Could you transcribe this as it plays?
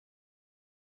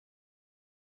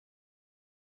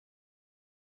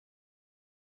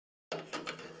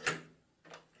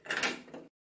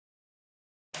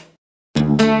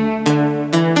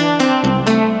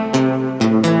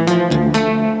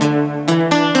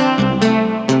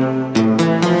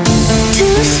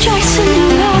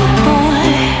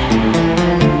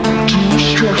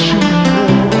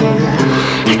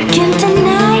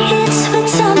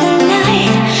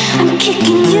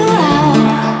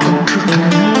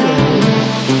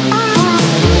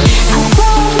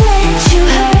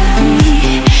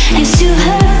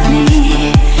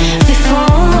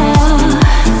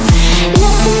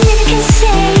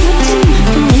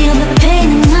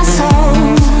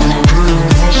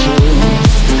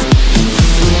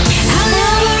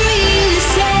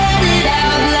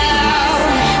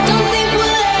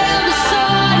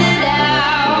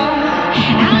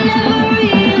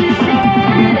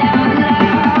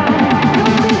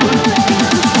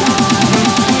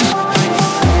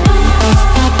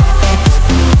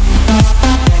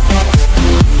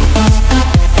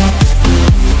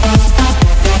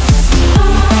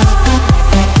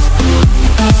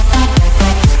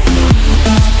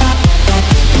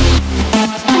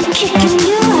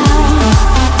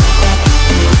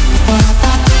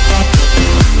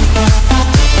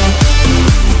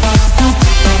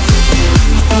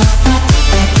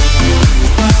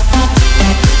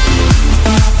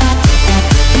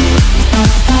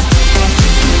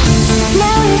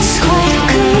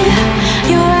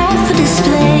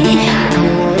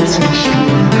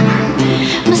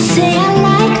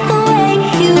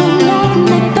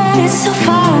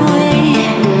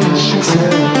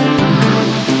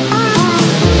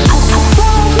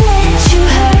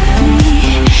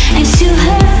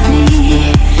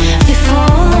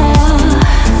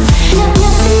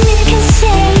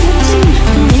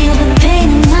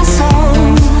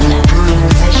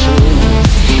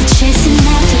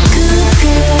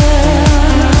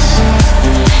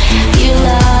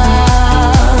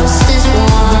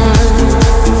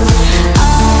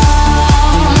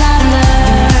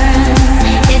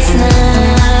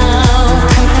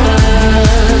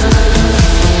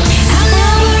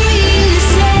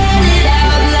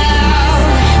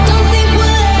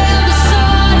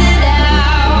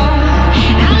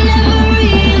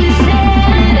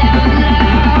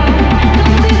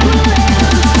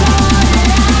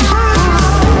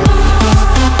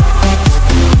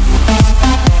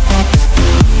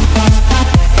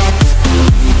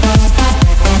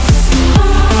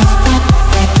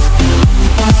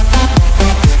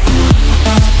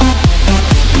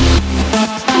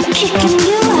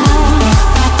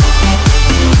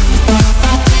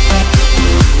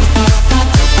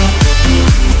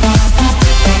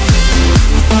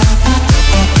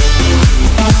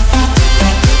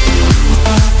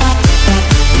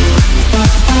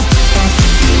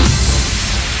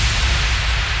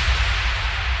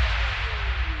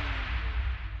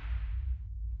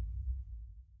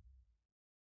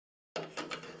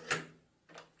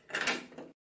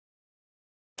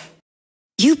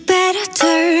You better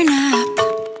turn up.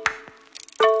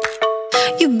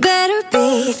 You better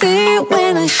be there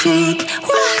when I shake.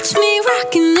 Watch me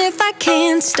rockin' if I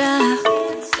can't stop.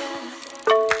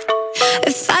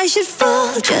 If I should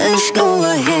fall, just go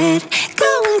ahead.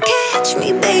 Go and catch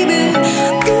me, baby.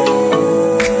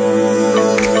 Ooh,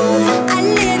 I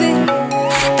live it.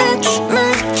 That's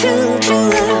my true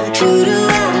love, true to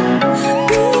love.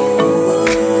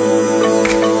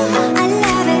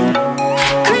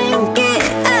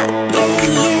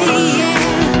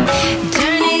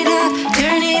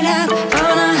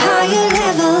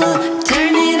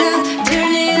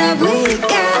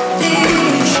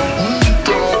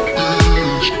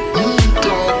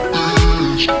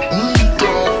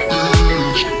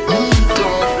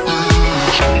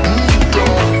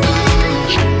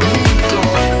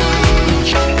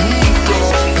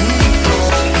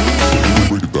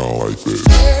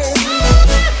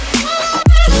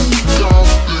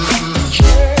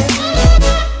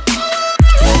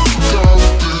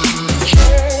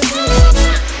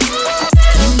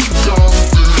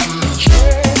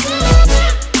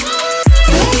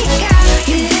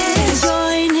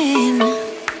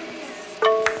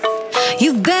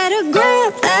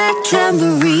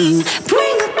 Tambourine,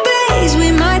 bring the bass,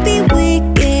 we might be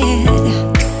wicked.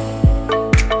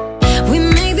 We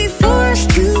may be forced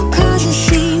to cause a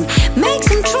scene, make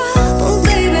some trouble,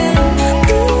 baby.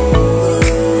 Ooh,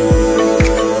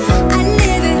 I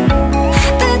live it,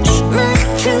 that's my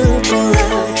true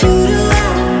love, true to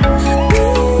love.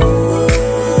 Ooh,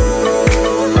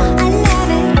 I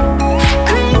love it,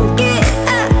 crank it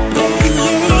up, yeah,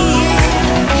 yeah, yeah.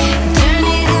 Turn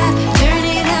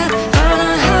it up on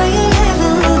a higher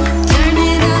level. Turn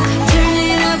it up,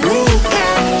 we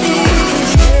got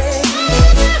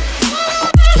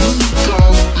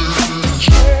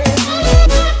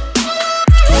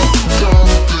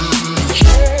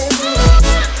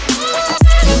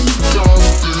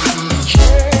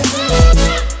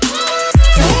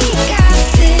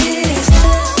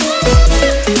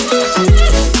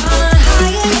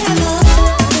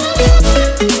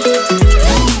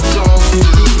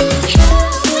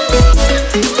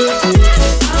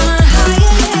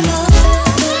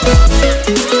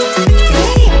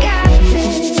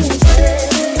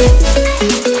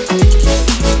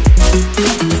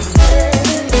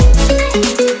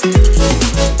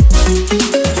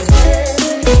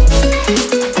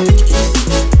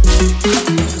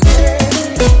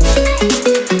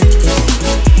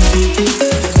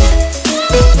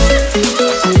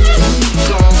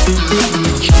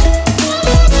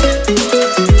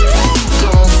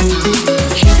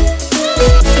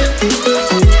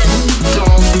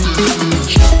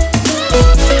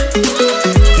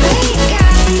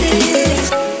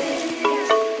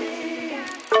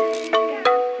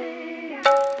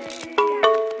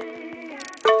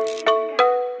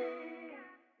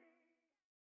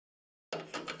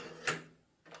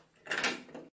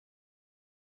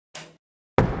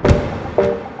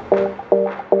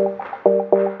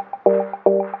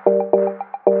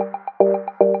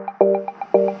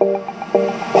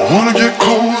wanna get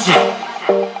closer,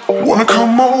 wanna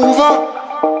come over,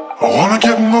 I wanna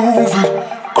get moving,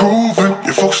 grooving.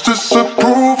 Your folks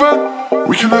disapproving,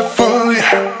 we can have fun,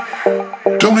 yeah.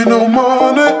 Don't need no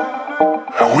money,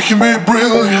 and we can be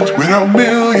brilliant without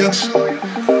millions.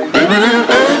 Baby, it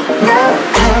ain't no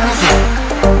closer,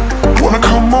 wanna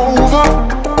come over,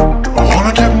 I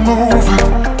wanna get moving,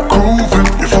 grooving.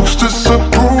 Your folks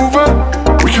disapproving,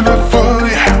 we can have fun,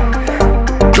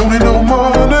 yeah. Don't need no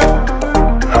money,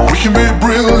 and we can be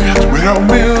brilliant without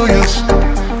millions.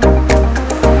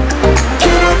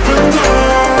 Get up and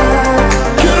down,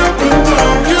 get up and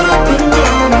down, get up and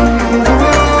down and move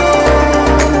around.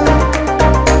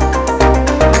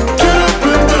 Get up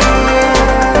and down,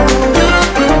 get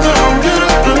up and down, get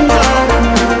up and down and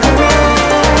move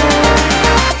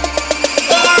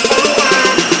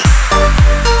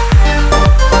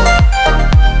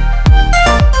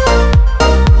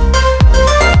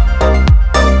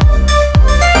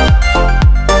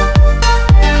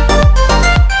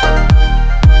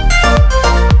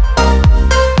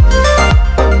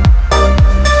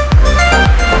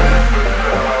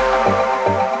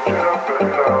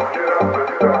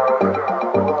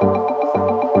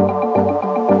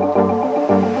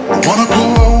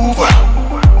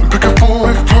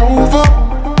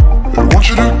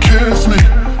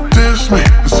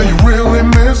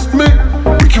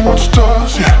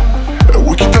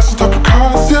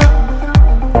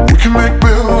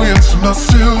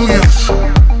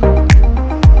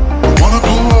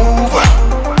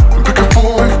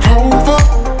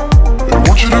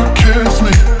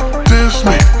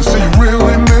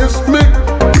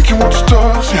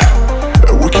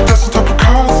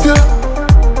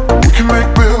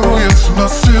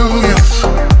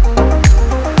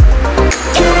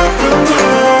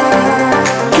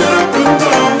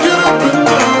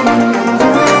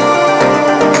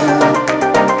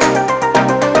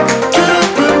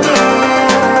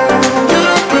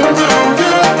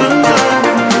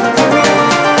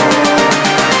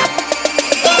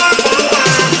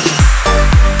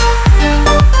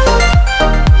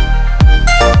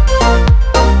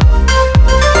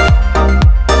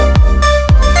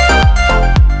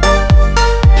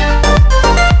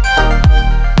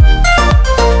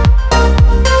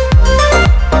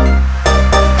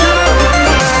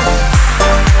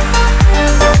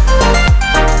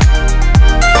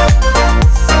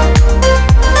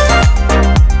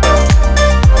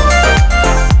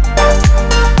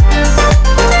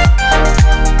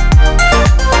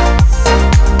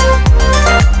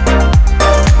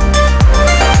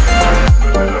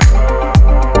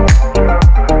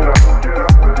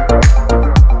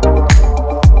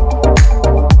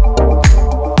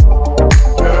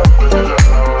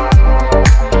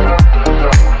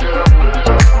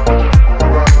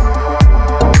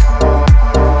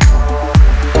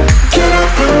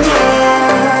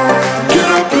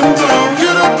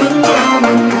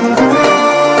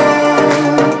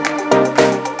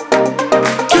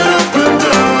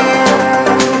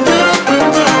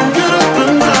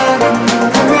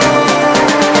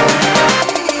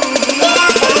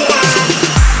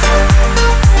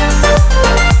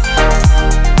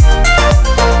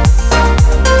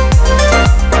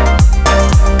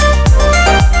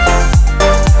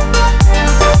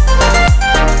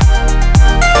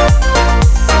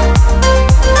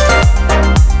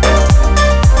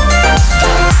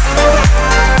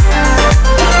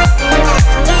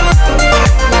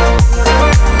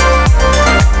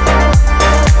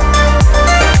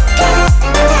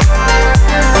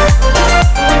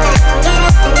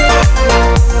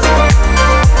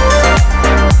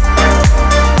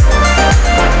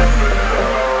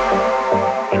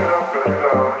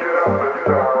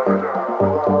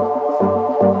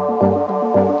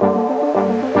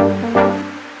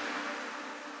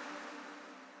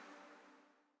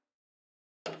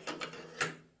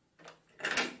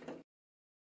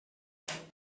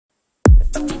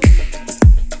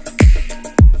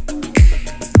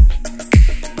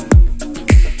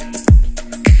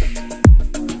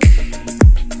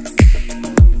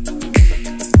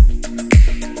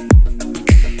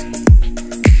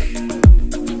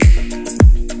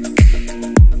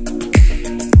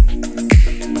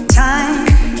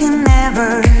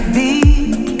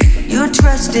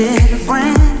trusted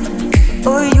friend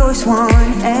or your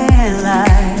sworn ally.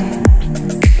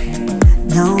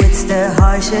 No, it's the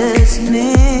harshest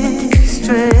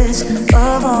mistress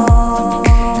of all.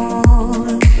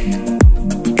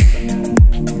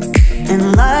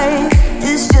 And life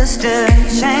is just a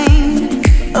chain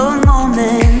of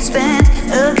moments spent,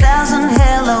 1,000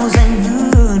 hellos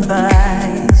and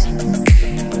goodbyes.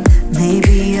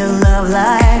 Maybe a love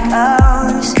like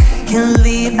ours can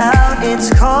lead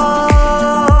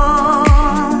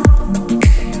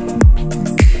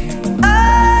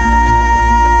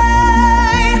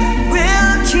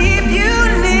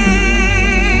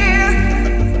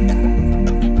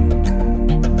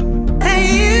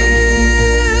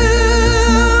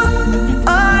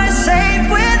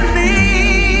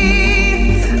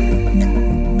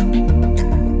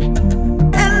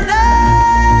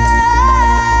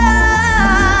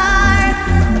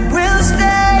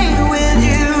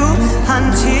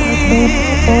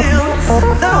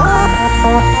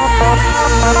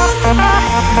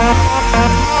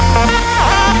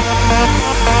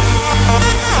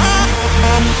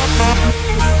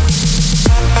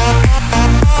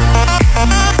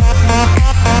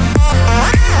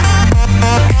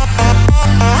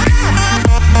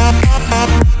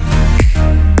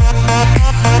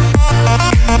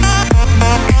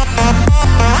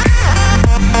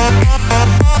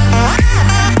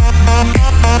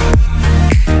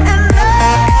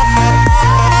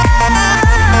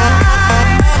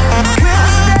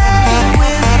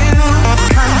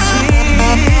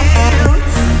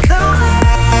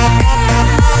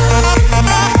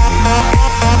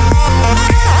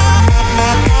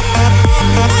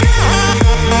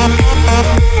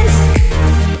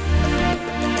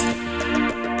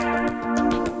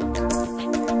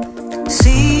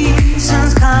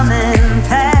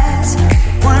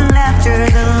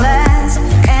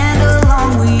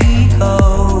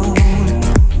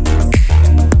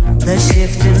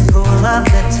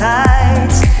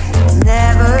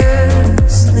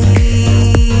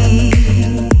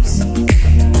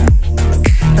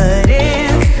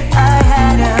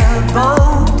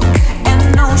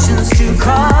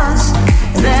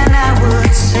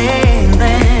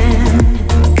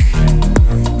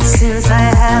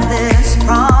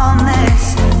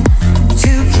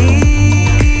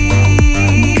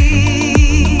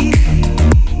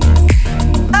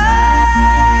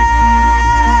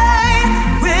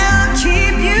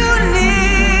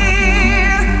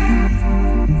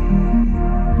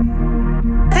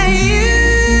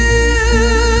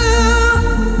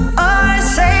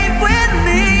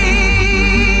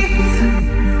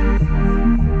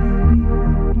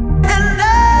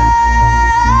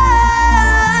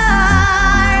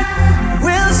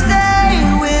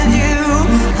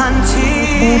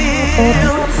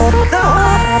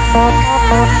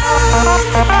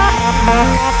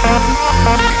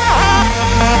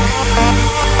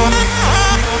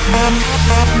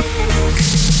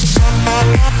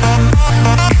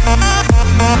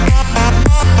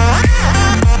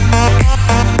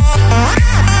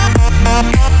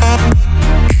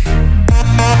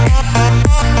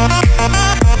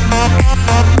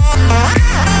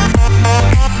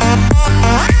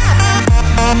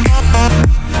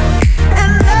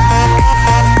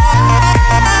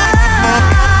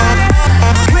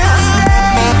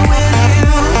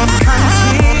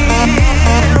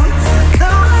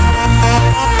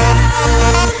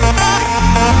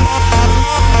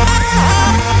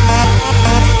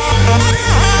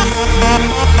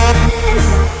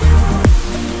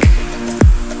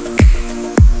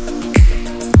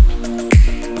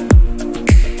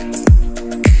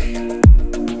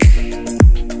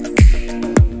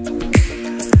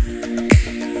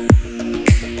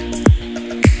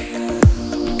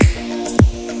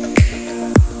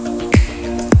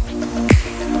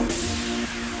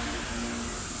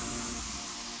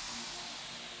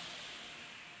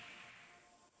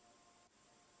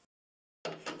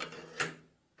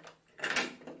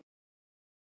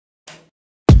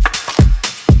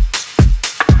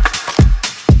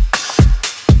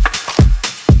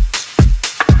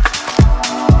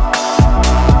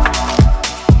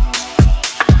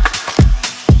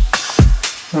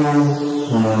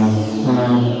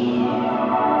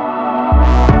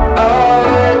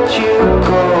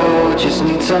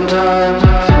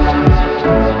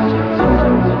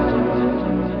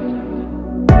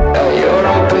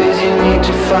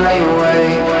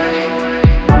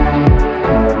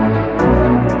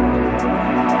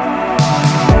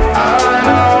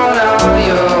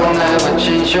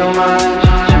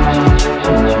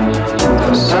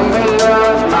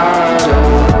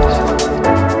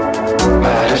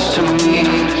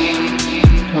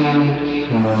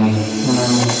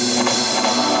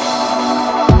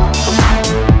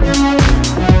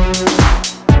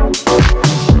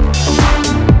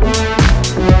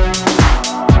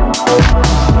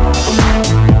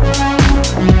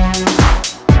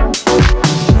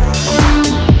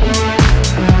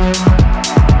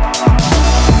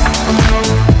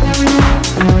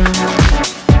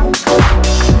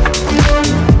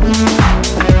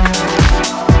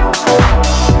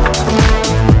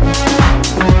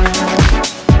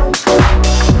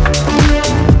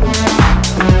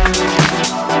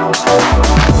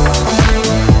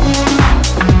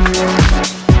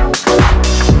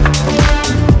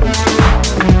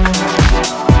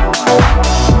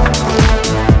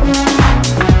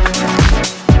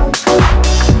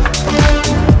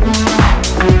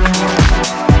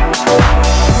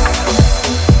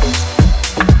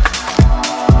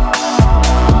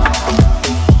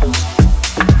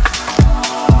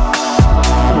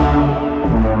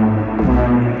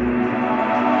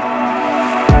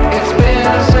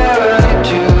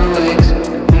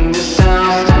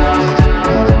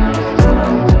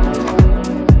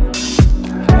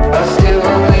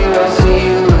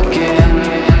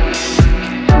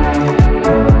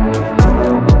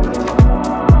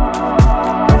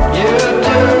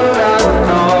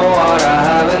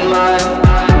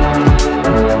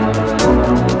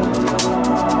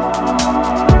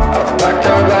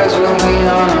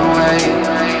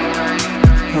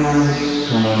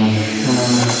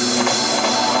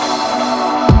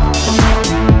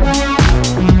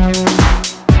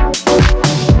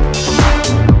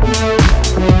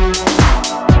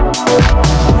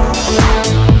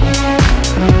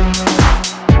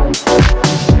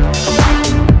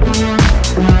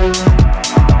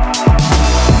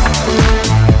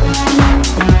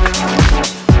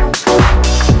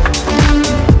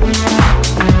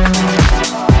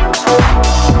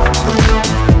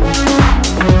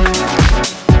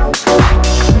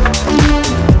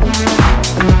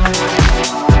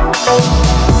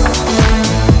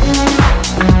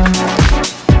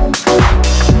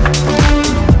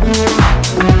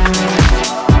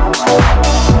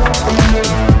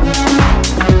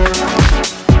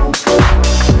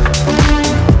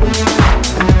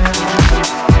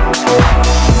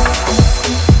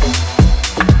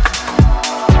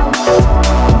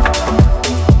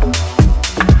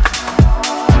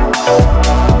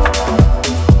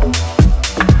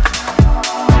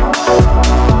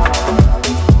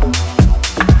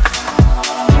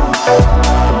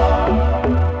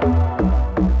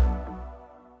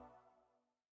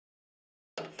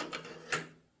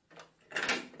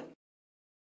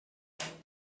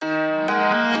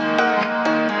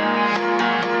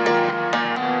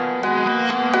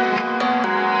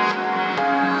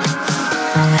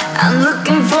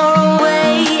far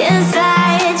away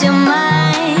inside your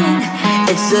mind.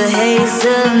 It's a haze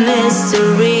of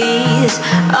mysteries.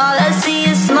 All I see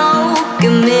is smoke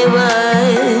and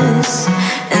mirrors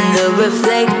and the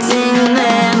reflecting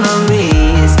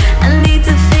memories. I need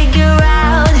to figure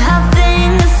out how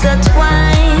things are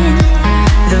twined.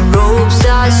 The ropes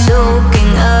are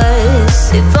choking us.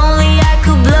 If only I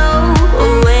could blow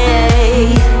away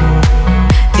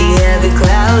the heavy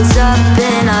clouds up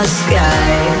in our sky.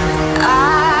 I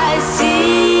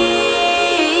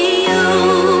see you.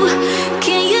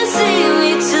 Can you see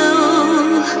me too?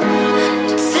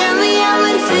 Tell me how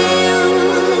it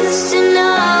feels to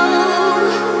know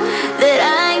that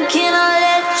I cannot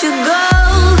let you go.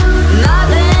 My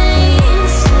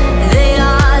veins, they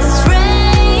are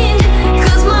strained,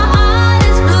 'cause my heart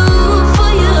is blue for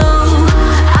you.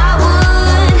 I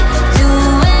would do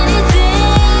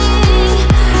anything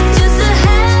just to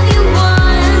have you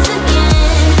once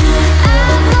again.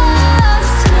 I've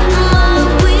lost my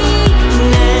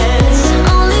weakness,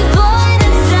 only void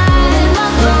inside my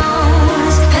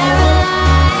bones,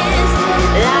 paralyzed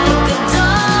like a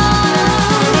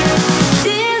dog.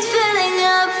 Tears filling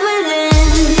up within.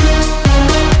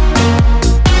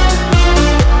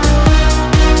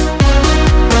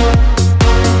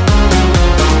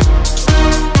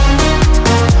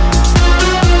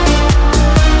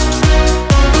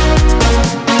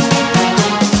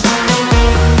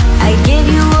 I gave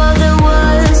you all there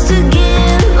was to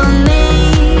give of me.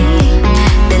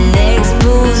 The next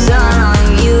moves on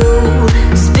you,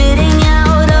 spitting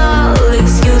out all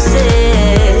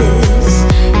excuses.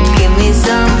 Give me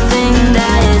something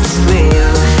that is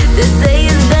real. They say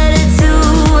it's better to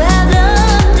have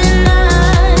loved than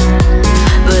none,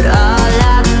 but all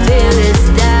I feel is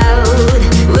doubt.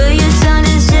 Will you turn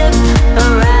the ship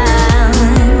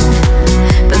around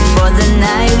before the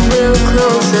night will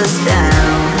close us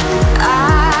down? I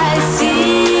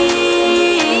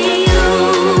see you.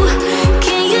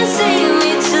 Can you see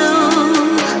me too?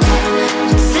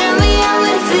 Tell me how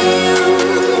it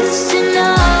feels to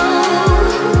know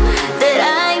that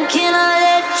I cannot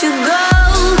let you go.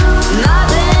 My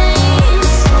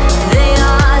veins, they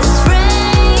are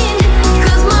strained,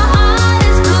 'cause my heart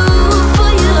is blue for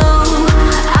you.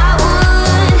 I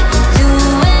would do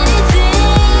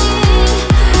anything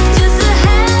just to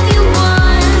have you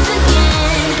once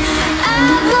again.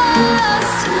 I've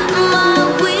lost my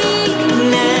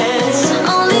weakness,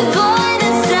 only void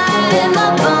inside my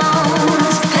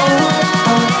bones,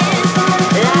 paralyzed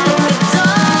like a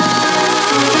dog.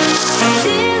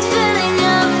 Tears filling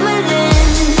up within.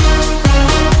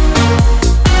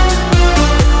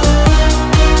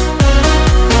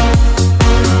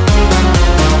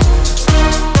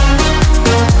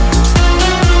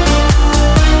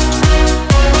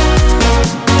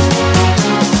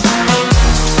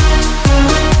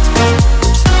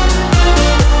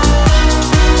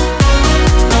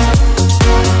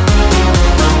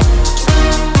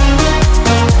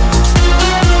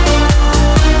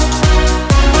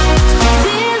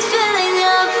 Tears filling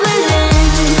up within.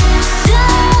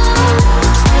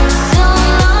 So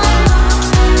long.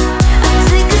 I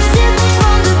take a sip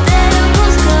from the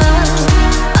devil's cup.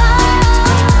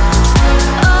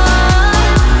 I'm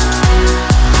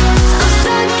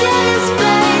stuck in a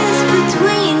space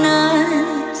between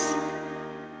us.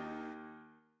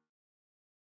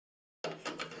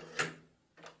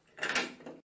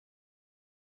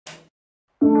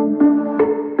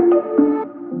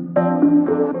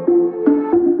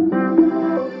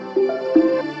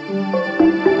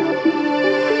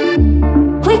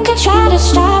 We could try to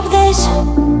stop this,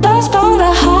 postpone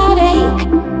the heartache,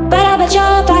 but I bet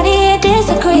your body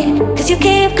disagree, 'cause you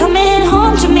keep coming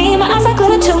home to me. My eyes are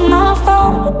glued to my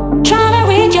phone, trying to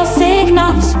read your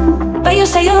signals, but you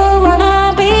say you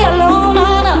wanna be alone,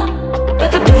 but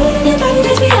the pain in your body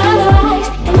makes me analyze,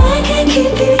 and I can't keep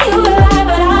feeling you alive,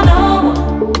 but I know,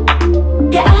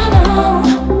 yeah I know,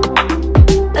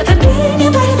 that the pain in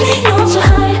your body makes no so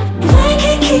high, and I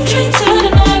can't keep trying to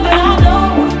deny, but I know.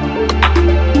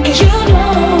 You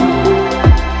know,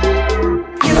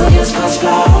 you just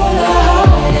postpone the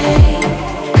heartache,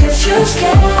 'cause you're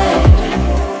scared.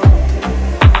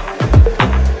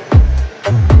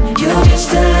 You just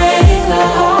delay the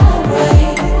heartache.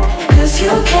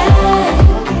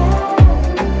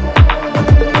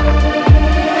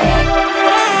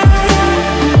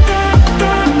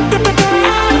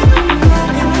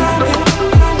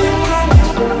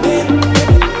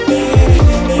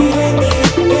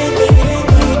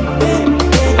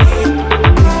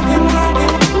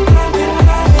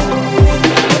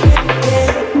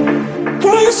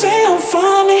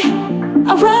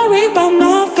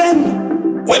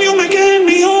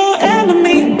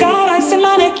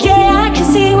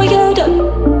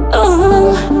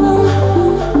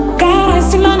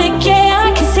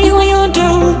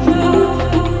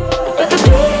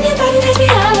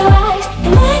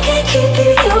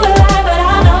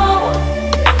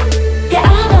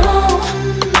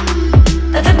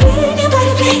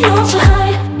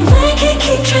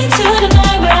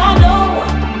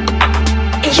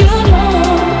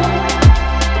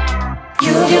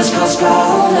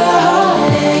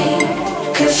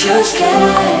 'cause you're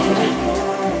scared.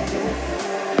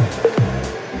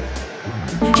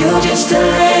 You're just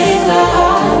delaying the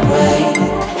heartbreak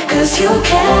 'cause you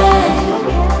can.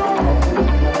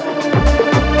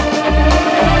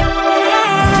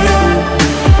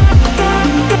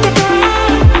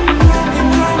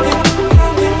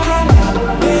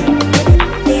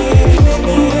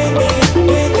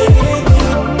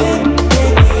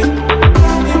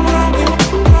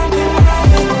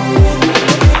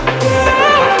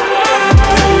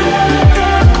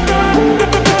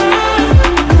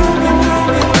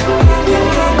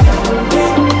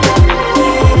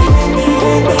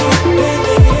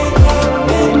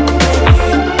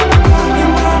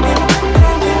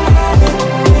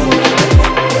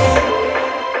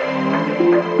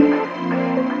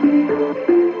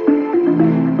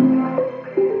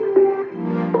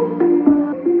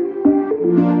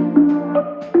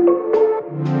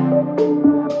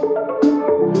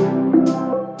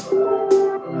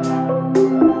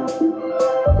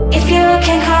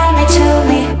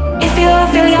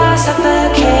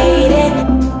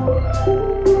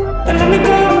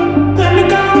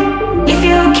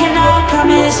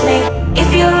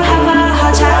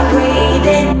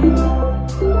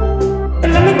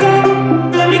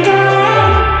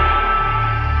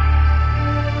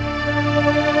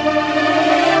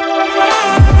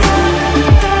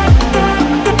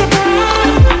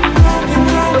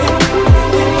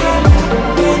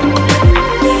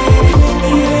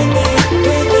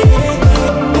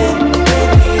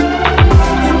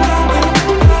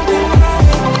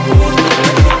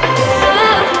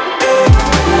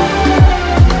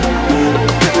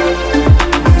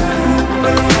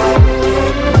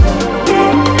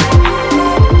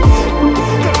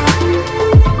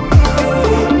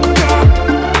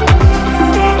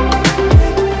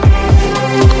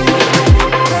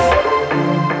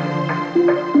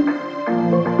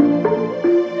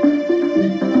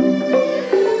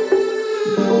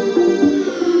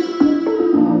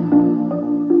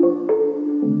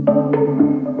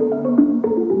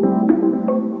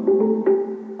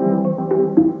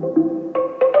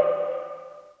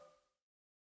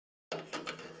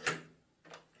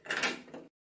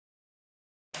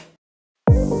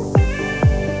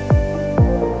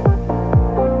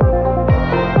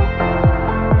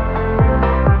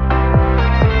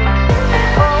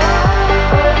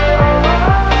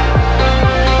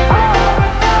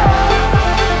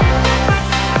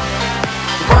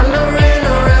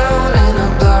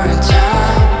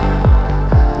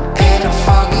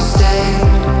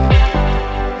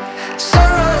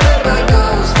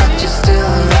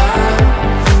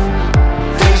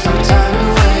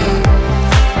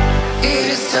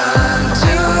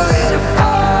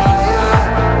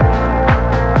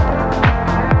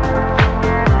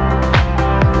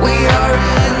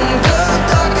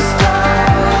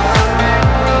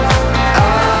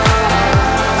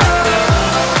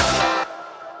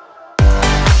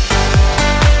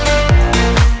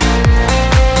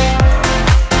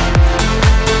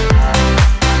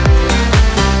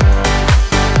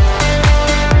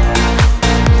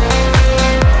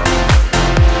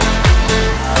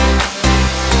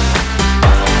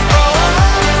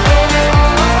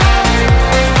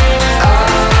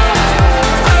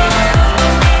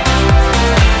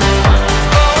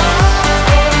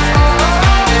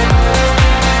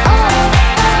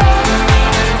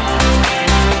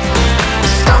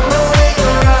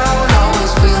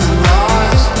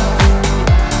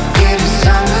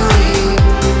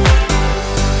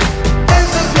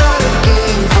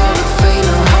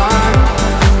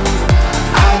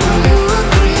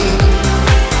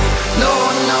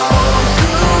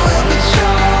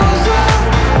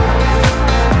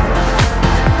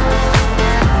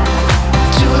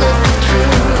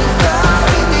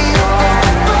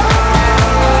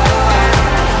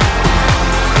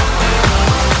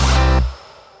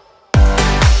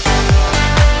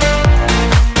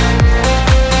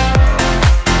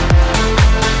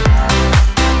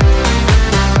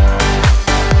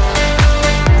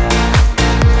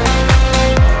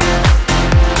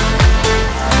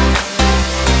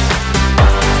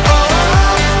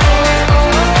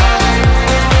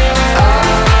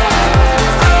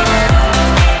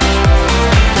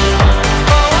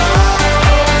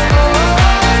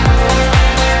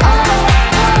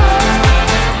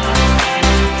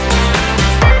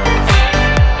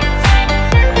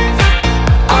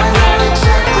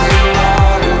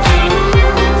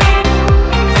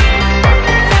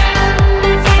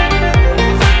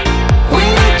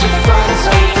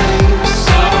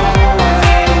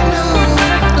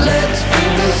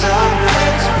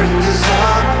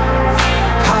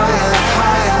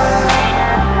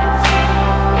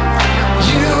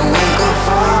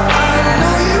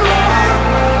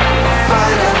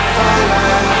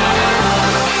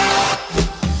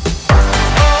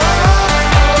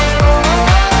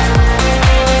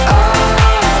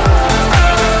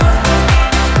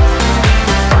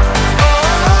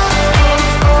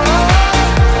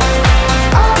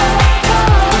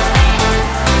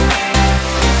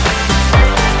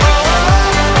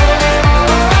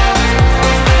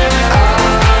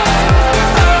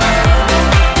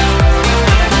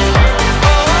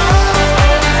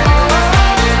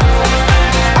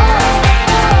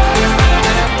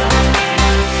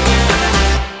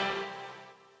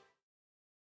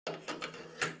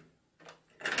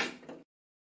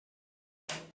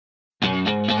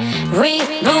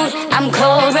 Reboot, I'm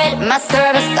cold red, my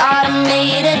service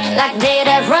automated, like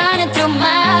data running through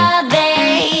my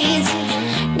veins.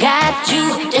 Got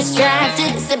you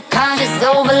distracted, subconscious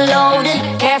overloaded.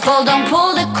 Careful, don't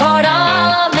pull the cord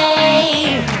on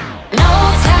me. No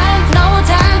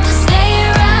time to stay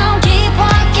around. Keep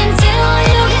walking till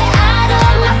you get out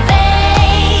of my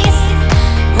face.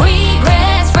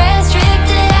 Regrets,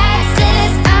 restricted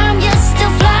access. I'm just a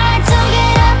flight to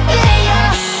get up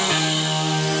here.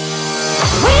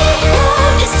 We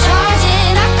love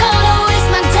discharging. I can't waste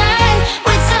my time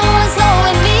with someone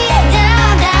slowing me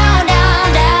down, down, down,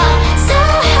 down. So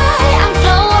high, I'm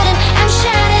floating, I'm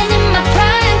shining in my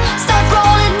prime. Start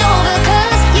rolling over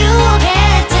 'cause you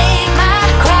can't take my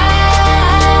crown.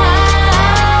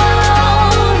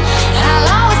 I'll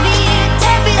always be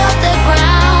 10 feet off the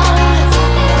ground.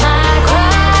 My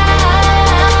crown.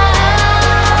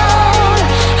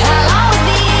 I'll always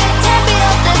be 10 feet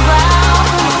off the ground.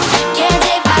 Can't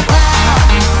take my crown.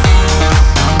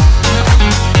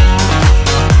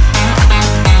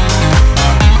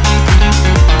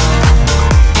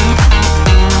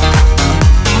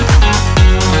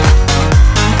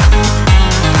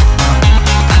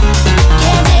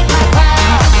 Can't take my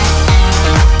crown.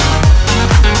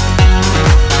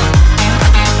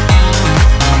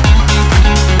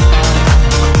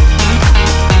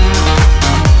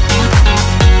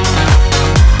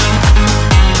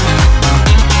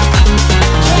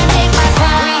 Can't take my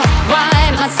crown.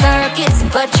 Rewind my circuits,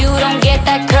 but you don't get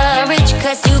that courage,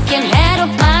 'cause you can handle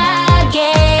my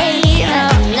game.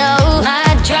 No, my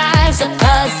drive's a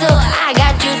puzzle. I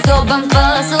got you so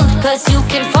bumfuzzled, 'cause you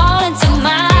can fall into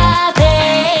my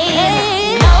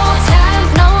pain. No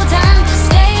time to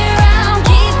stay around.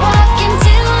 Keep walking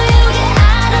till you get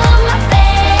out of my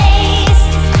face.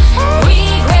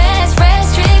 Regrets,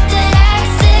 restricted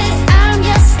access. I'm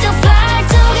just a flight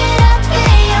to get up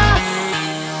here.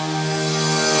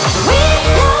 We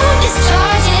love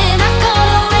discharging. I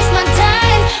can't waste my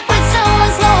time with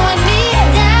someone slowing me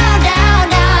down, down,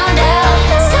 down, down.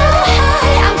 So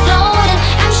high, I'm floating,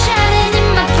 I'm shining in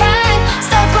my prime.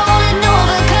 Start rolling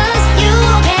over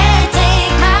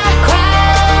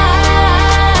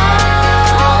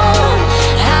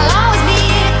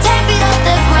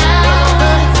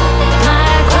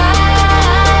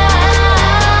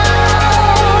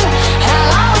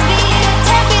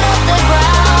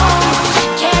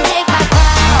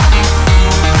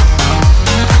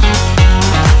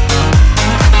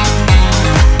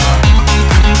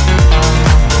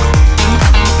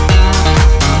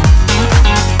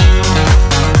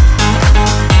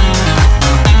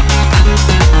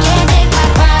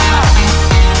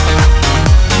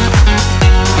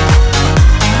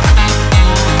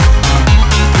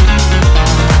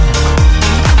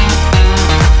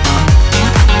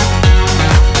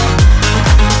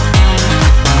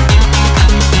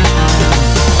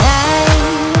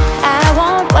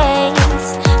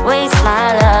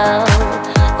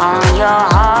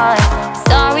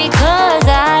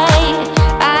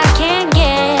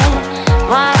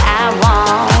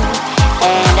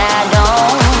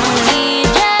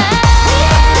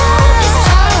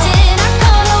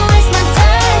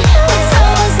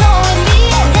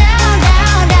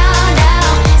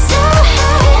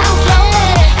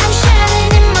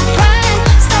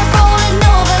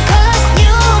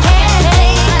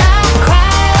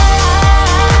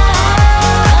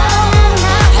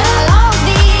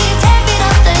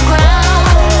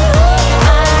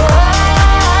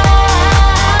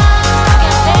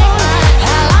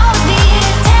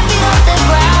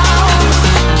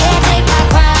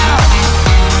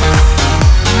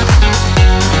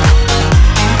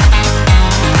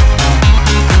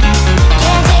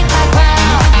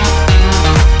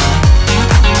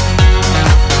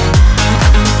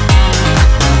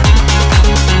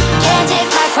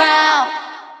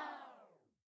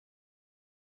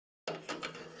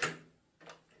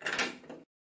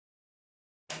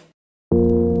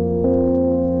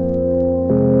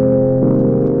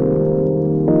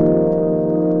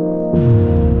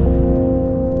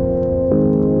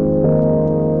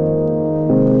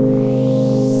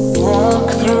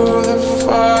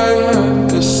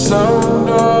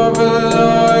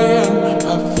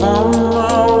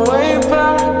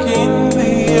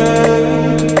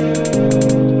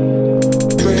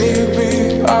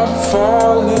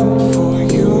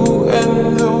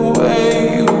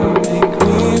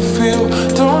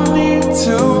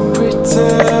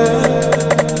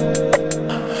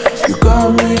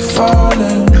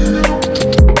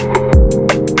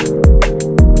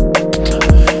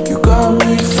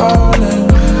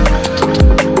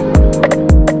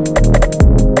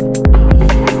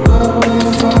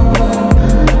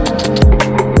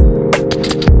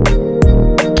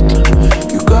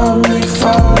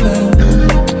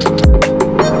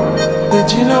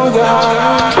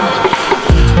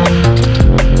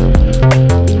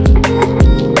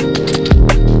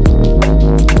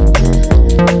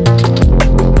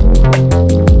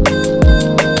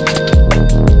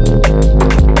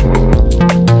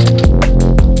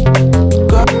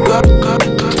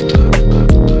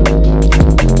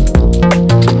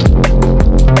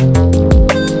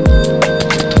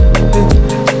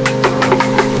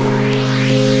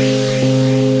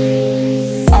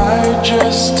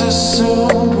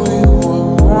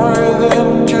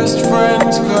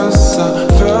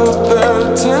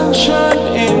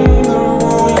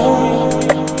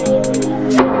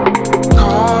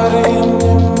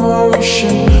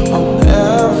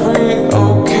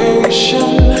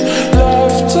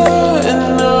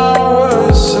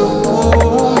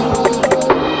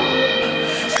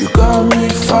You got me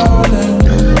falling.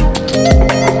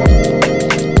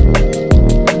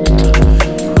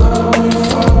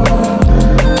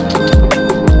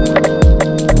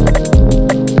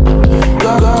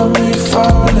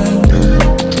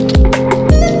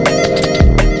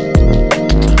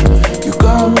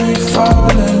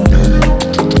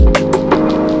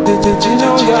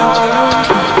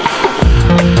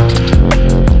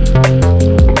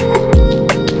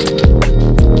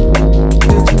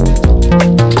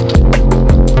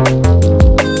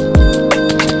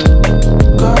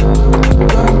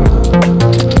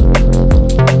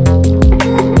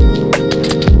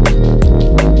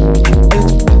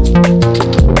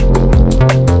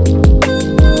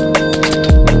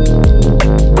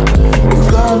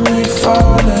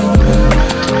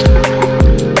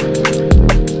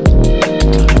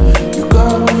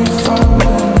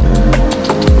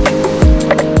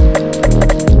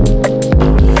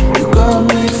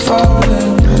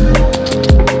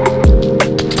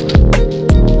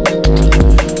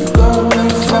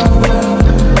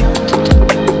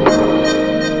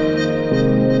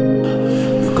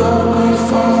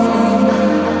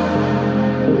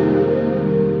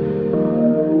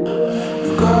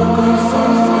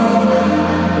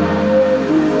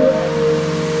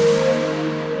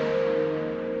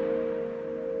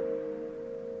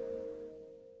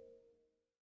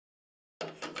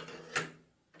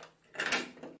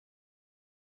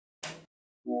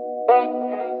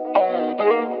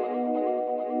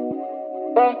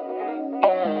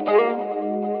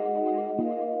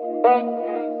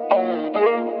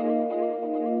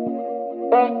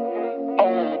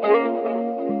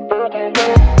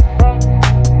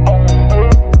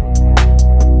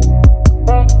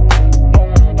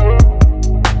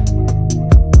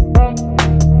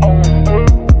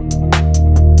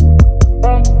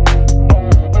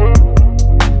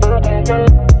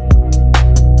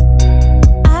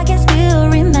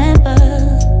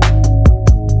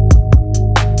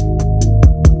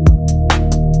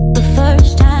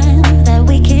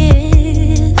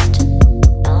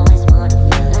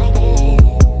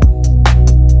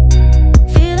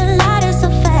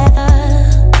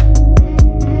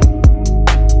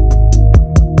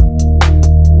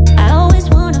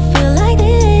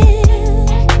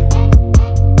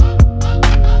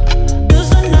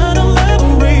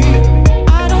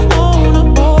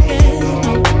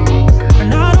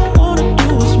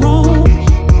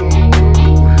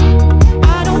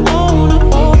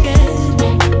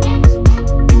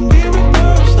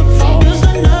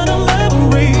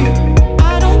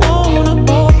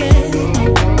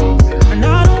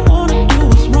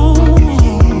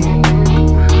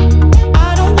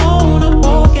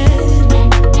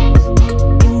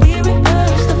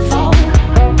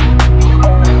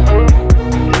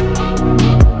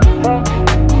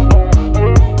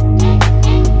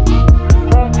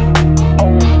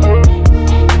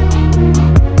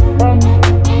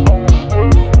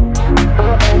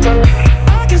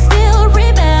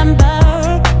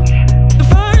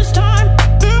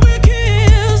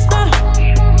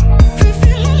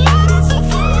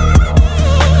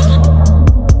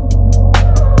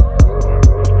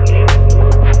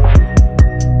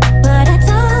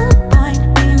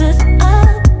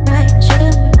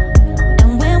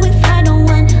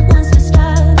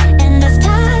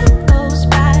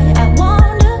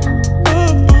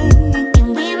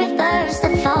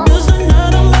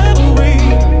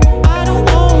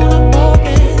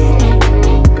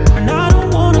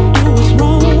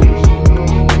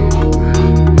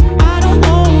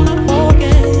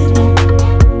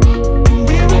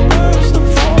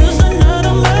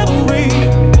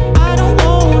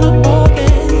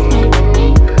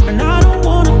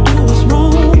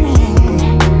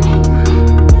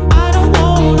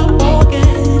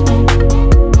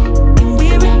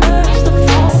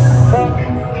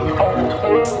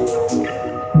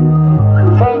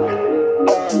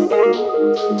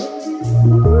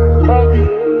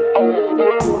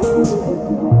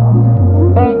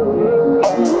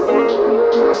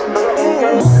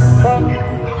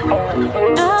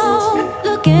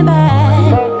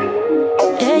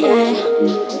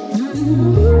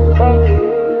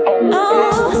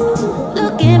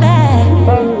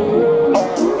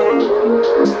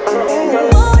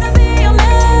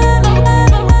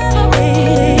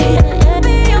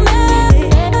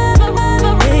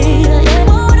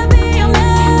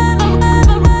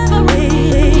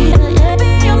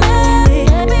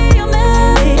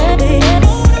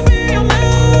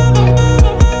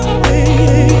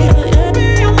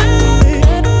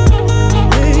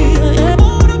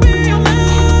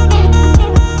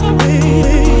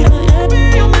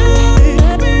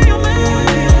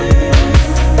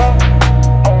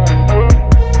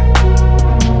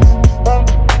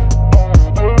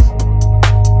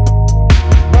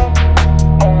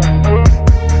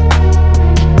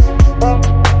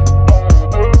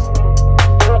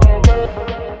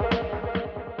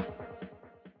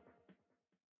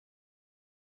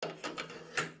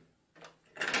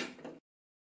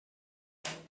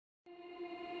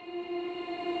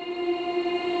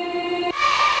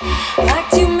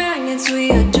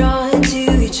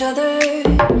 each other.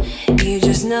 You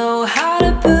just know how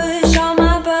to push all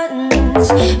my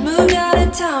buttons. Moved out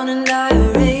of town and I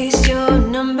erased your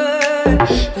number,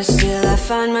 but still I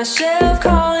find myself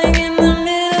calling in the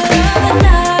middle of the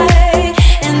night,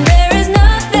 and there is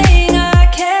nothing I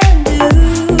can do.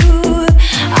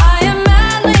 I am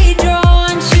madly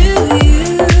drawn to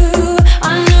you.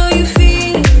 I know you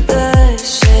feel the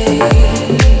same.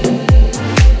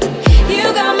 You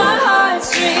got my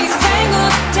heartstrings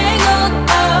tangled, tangled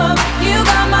up. You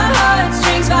got my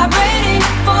heartstrings vibrating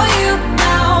for you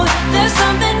now. There's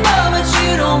something more, but you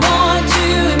don't want to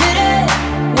admit it.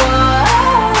 Whoa,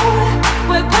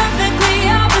 we're perfectly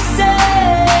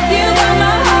opposite. You got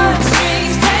my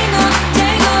heartstrings tangled,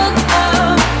 tangled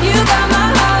up. You got my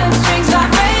heartstrings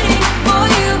vibrating for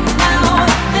you now.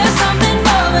 There's something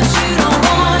more, but you don't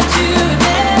want to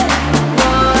admit it.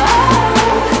 Whoa,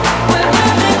 we're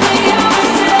perfectly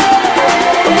opposite.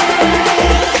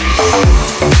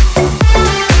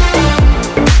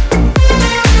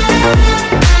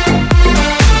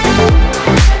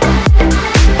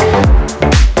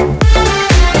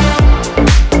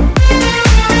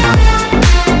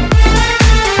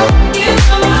 You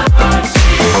got my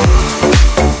heartstrings.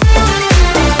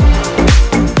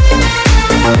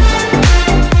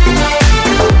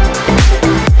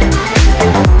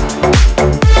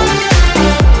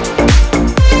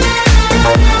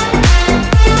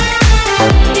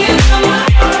 You got my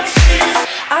heartstrings.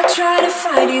 I try to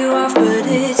fight you off, but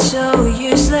it's so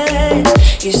useless.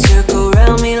 You circle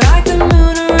around me like the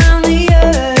moon around the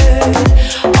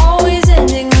earth, always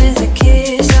ending with a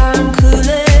kiss. I'm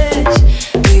clueless.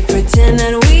 We pretend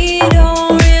that we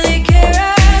don't really care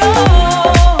at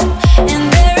all,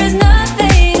 and there is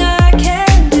nothing I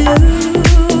can do.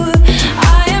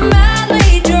 I am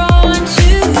madly drawn to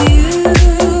you.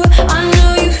 I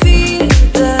know you feel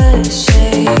the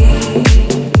same.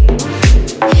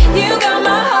 You got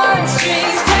my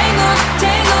heartstrings tangled,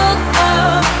 tangled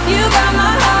up. You got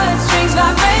my heartstrings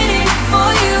vibrating for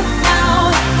you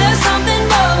now. There's something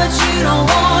more, but you don't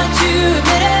want to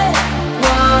admit it.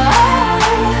 Whoa,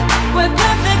 we're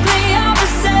perfectly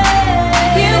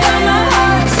opposite. You got my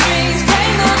heartstrings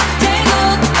tangled,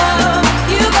 tangled up.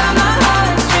 You got my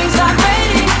heartstrings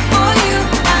vibrating for you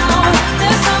now.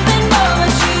 There's something more,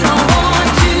 but you don't want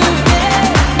to admit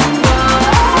it. Whoa,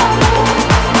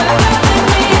 we're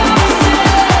perfectly opposite.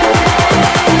 You got my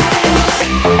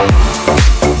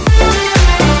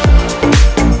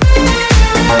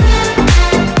heartstrings.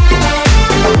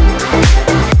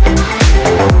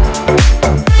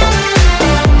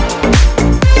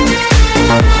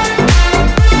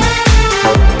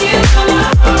 You got my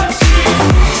heartstrings.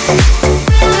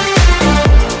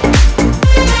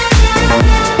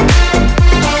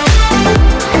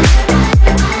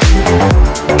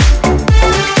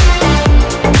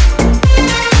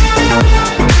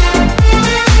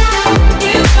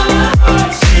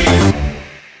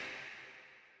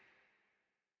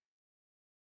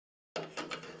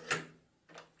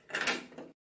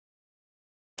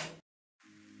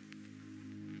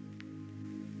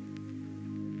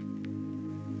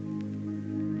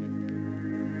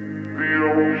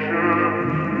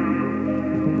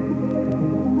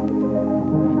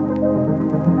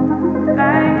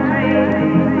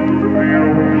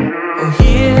 Oh,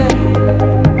 here,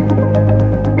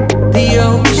 the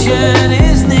ocean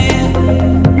is near,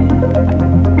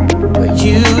 where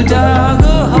you dug a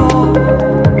hole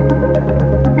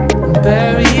and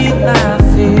buried my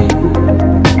fear.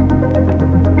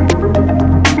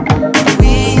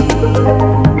 We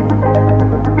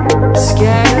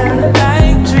scattered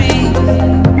like trees,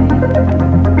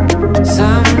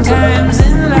 sometimes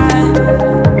in line,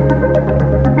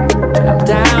 but I'm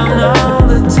down all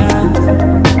the time.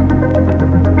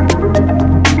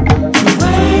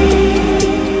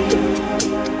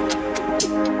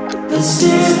 But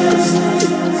still,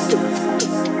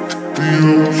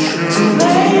 too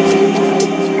late.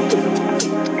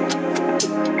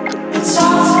 It's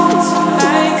all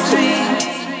like dreams.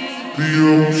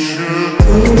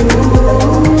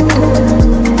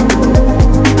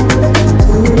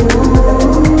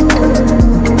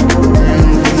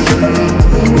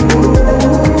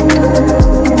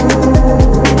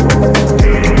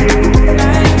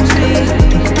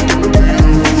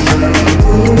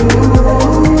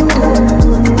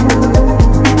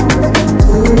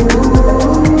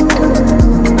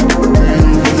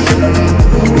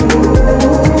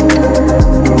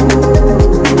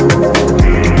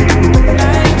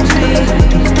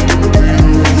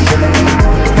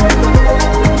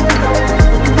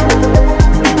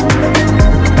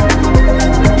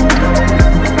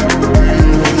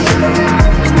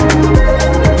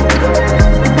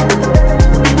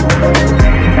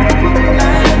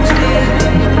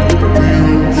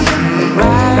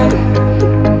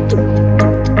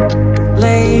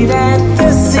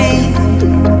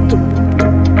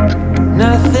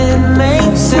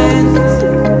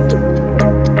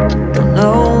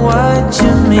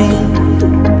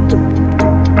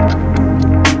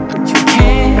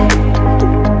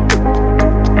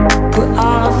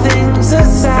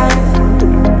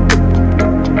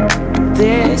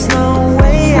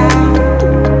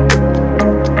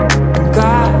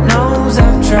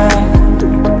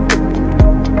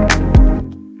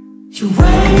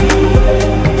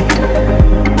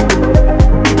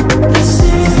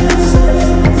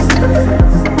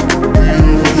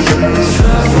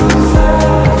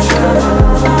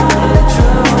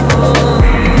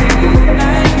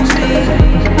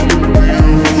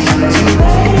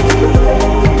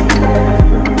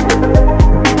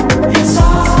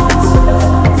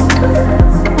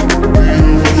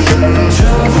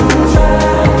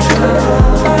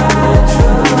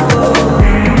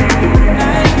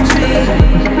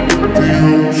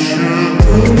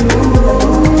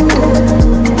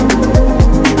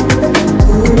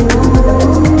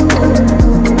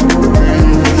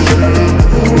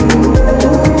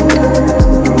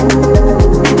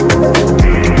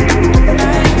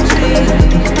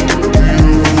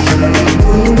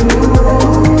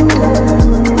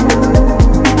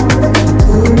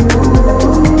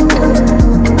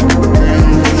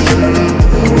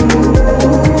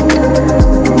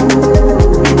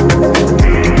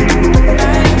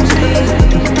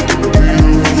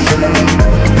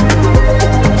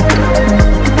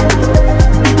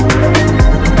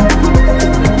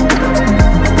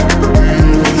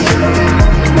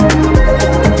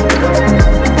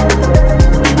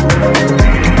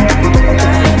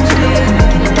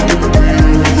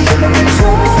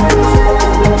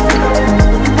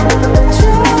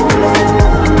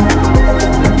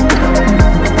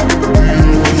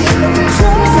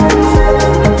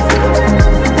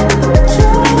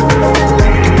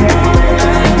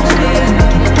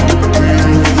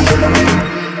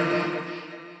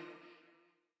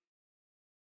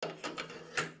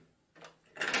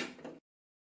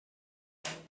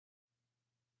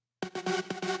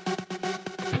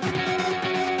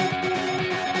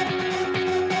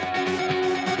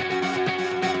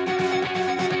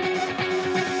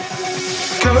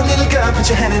 Come on, little girl, put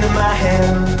your hand in my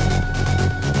hand.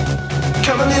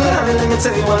 Come on, little honey, let me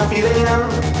tell you what I'm feeling.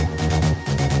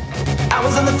 I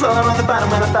was on the floor, on the bottom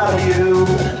when I thought of you.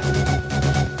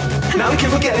 Now we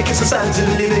can't forget it, cause I'm starting to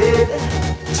believe it.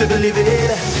 To believe it.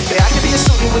 Yeah, I can be a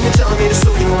soldier when you're telling me to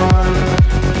soldier on.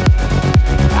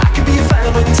 I can be a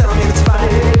fighter when you're telling me to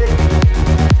fight it.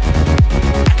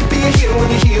 I can be a hero when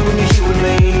you're here, when you're here with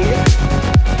me.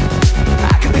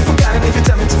 I can be forgotten if you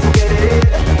tell me to forget it.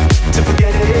 To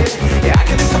forget it. Yeah, I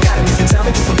can be forgotten if you tell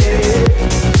me to forget it.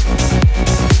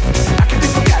 I can be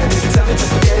forgotten if you tell me to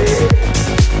forget it.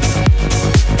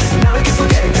 Now we can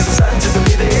forget it cause I'm starting to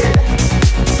believe it.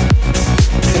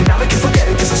 Now we can forget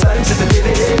it cause I'm starting to believe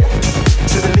it.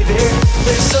 To believe it.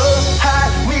 We're so high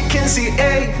we can see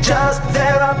angels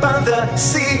there up on the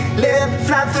ceiling,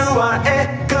 fly through our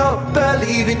echo.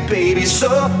 Believe it, baby. So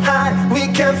high we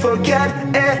can't forget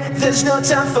it. There's no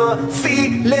time for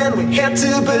feeling. We're here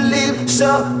to believe.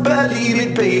 So believe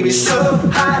it, baby. So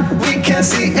high we can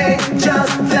see angels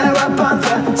there up on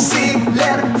the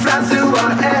ceiling, fly through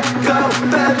our echo.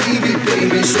 Believe it,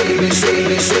 baby. Save it, save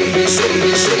it, save it, save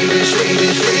it, save it, save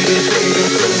it, save it, save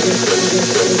it.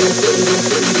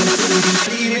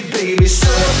 Believe it, baby.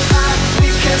 So high we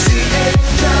can see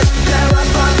angels there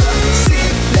up on the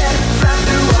ceiling, fly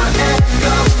through our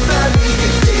echo. Believe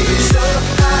it, baby. So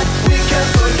high we can't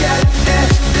forget it.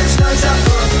 There's no time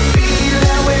for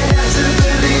feeling. We're here to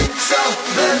believe. So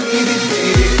believe it,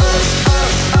 baby.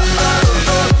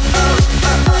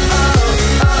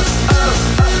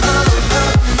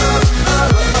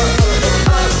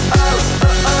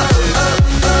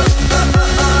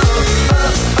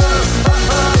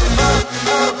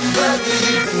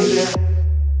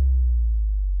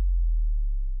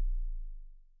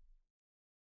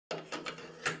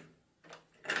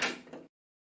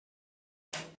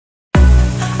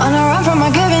 On a run from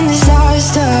a given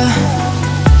disaster,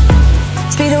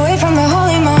 speed away from the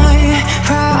holy mind,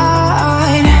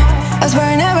 pride. I swear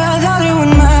I never thought it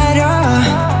would matter.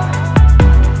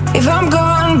 If I'm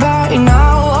gone by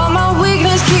now, all my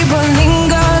weakness keep on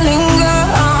linger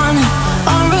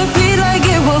on repeat like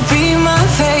it will be my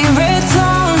favorite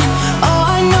song. Oh,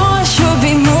 I know I should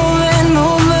be moving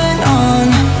on,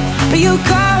 but you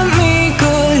got me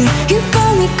good, you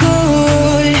got me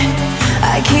good.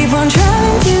 I keep on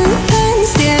trying to pen,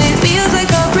 still it feels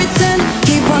like I pretend.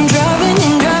 Keep on driving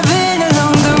and driving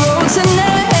along the road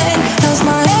tonight. Lost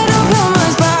my head over my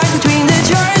back between the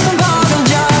jars and bottle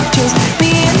jars. Just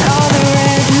me and all the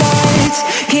red lights.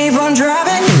 Keep on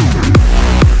driving.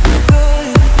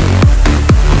 Good.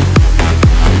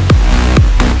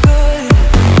 Good.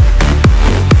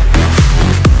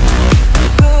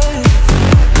 Good.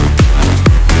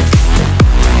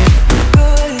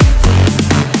 Good.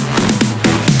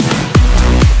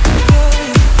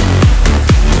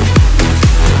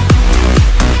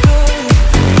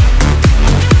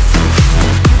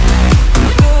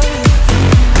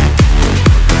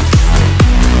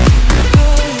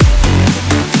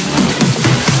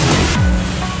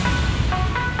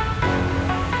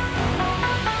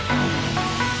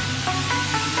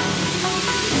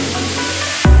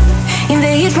 In the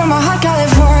heat from a hot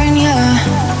California,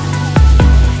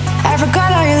 I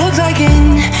forgot how you looked like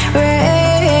in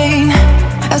rain.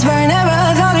 I swear I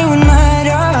never thought it would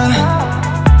matter.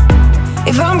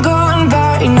 If I'm gone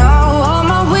by now, all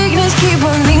my weakness keep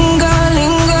on linger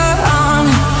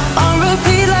on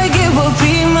repeat like it will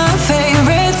be my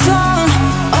favorite song.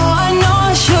 Oh, I know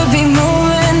I should be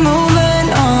moving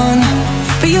on,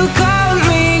 but you got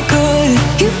me good,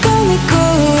 you got me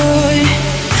good.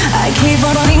 I keep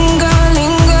on linger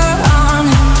on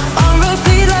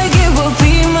repeat like it will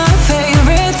be my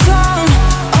favorite song.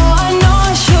 Oh, I know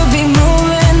I should be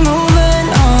moving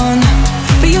on,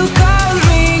 but you got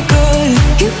me good,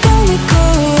 you got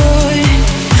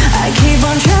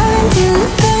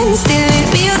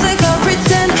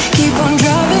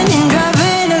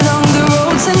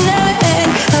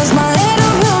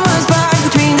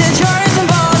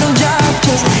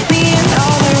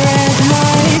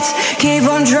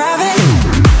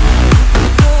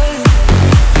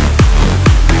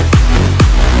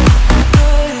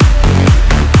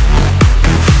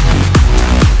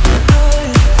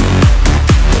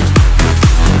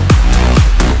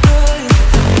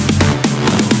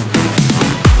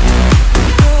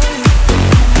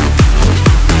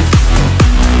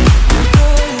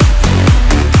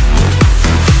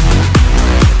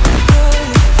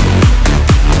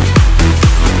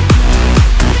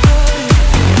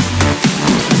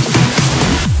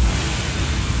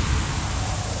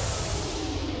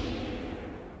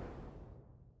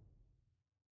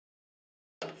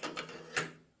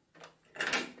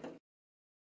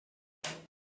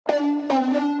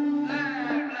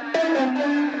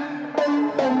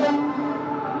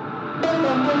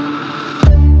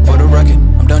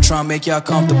tryna make y'all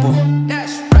comfortable.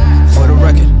 For the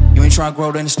record, you ain't tryna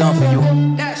grow, then it's done for you.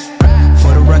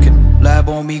 For the record, lab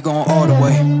on me going all the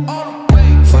way.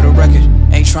 For the record,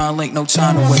 ain't tryna link, no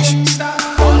time to waste. For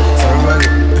the record,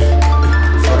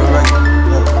 for the record,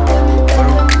 for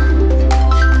the record,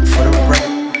 for the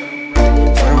record,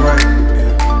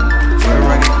 for the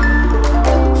record,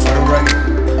 for the record.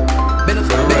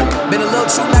 Been a little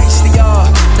too nice to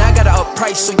y'all. Now I gotta up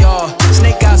price on y'all.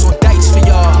 Snake eyes on dice for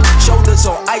y'all. Shoulders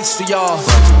on ice for y'all.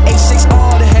 A6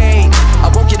 all the hate.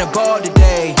 I won't get a ball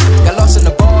today. Got lost in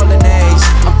the ball and A's.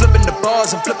 I'm flipping the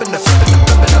bars, I'm flipping the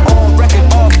on record,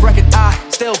 off record. I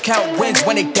still count wins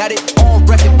when they got it. On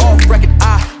record, off record.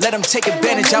 I let them take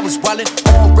advantage. I was wildin'.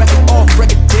 On record, off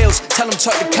record deals. Tell them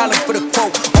talk to Colin for the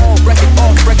quote. On record,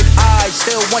 off record. I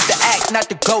still want the act, not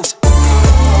the ghost.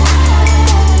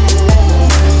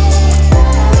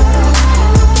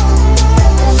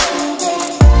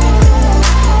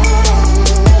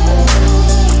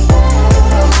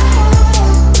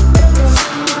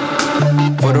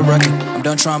 For the record, I'm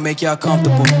done trying to make y'all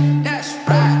comfortable.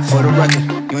 For the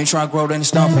record, you ain't trying to grow, then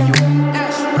it's done for you.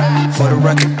 For the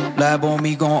record, lab on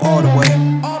me going all the way.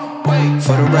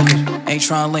 For the record, ain't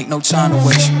trying to link, no time to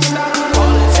waste. For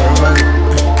the record,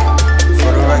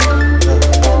 for the record.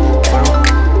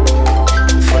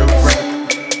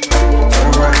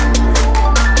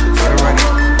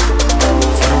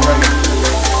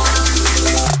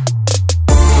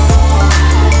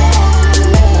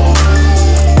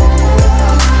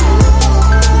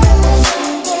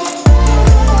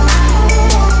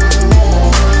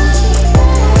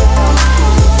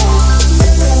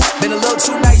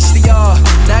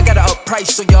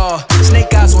 Price on y'all,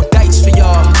 snake eyes on dice for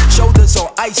y'all, shoulders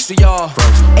on ice for y'all.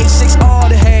 A6 all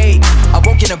the hate, I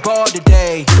won't get a ball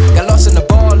today. Got lost in the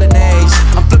ball and A's.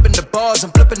 I'm flipping the bars,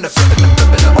 I'm flipping the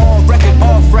on record,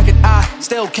 off record. I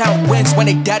still count wins when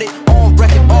they got it. On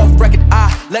record, off record. I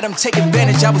let them take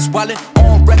advantage. I was wildin'.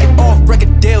 On record, off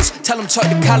record deals. Tell them talk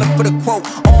to Colin for the quote.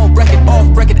 On record, off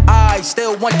record. I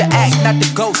still want the act, not the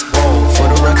ghost. For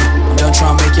the record, I'm done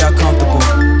trying to make y'all comfortable.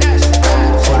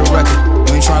 For the record.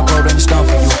 You ain't tryna grow, then it's done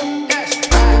for you.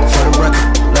 For the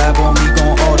record, lab on me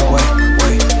going all the way.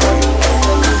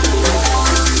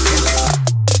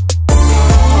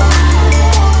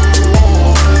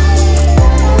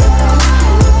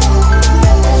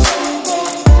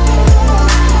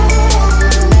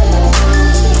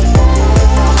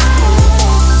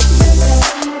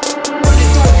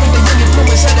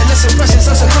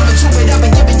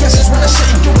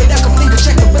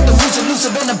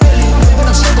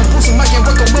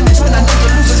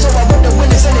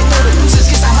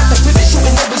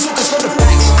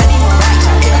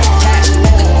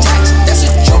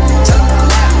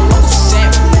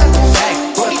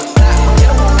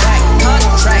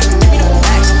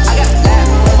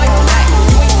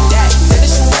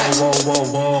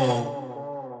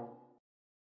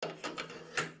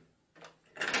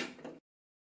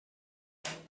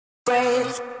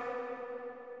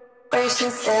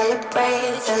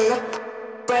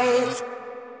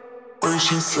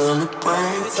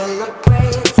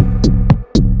 Celebrate.